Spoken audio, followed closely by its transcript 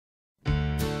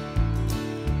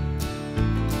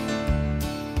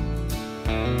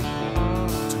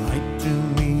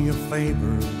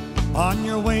favor on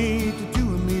your way to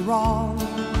doing me wrong.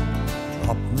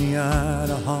 Drop me at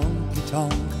a honky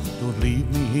tonk, don't leave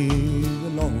me here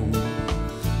alone.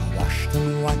 I washed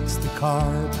and waxed the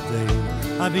car today,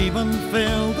 I've even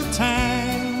filled the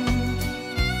tank.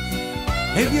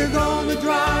 If you're gonna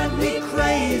drive me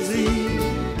crazy,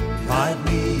 drive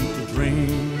me to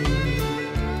drink.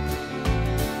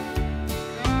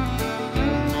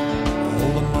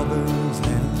 All the mothers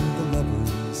and the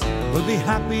lovers will be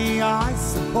happy, I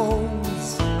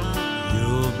suppose.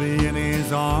 You'll be in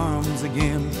his arms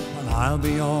again, and I'll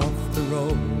be off the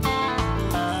road. The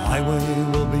highway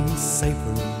will be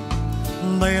safer,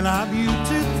 they'll have you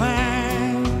to thank.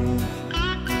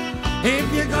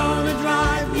 If you're gonna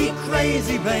drive me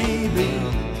crazy, baby,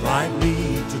 drive me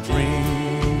to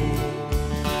drink.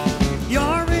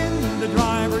 You're in the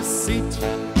driver's seat,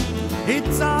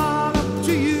 it's all up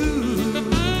to you.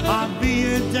 I'll be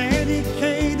a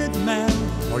dedicated man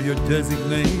or your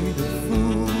designated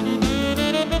fool.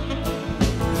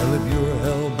 Well, if you're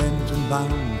hell-bent and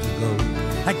bound to go,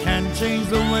 I can't change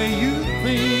the way you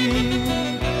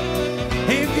think.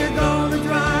 If you're gonna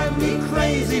drive me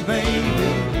crazy, baby,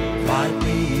 drive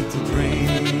me to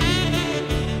drink.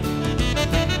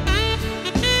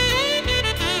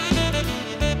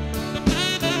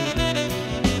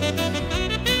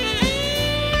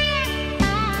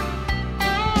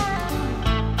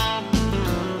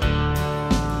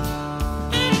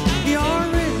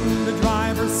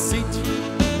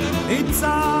 It's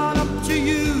all up to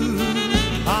you.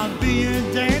 I'll be a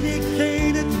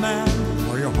dedicated man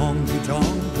or your honky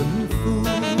tonk fool.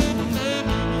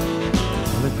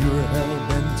 Well, if you're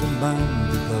hell-bent and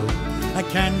bound to go, I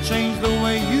can't change the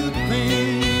way you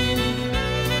think.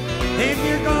 If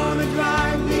you're gonna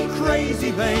drive me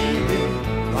crazy, baby,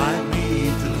 drive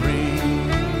me to drink.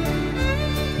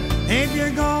 If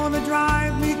you're gonna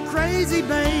drive me crazy,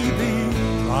 baby,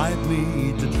 drive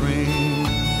me to drink.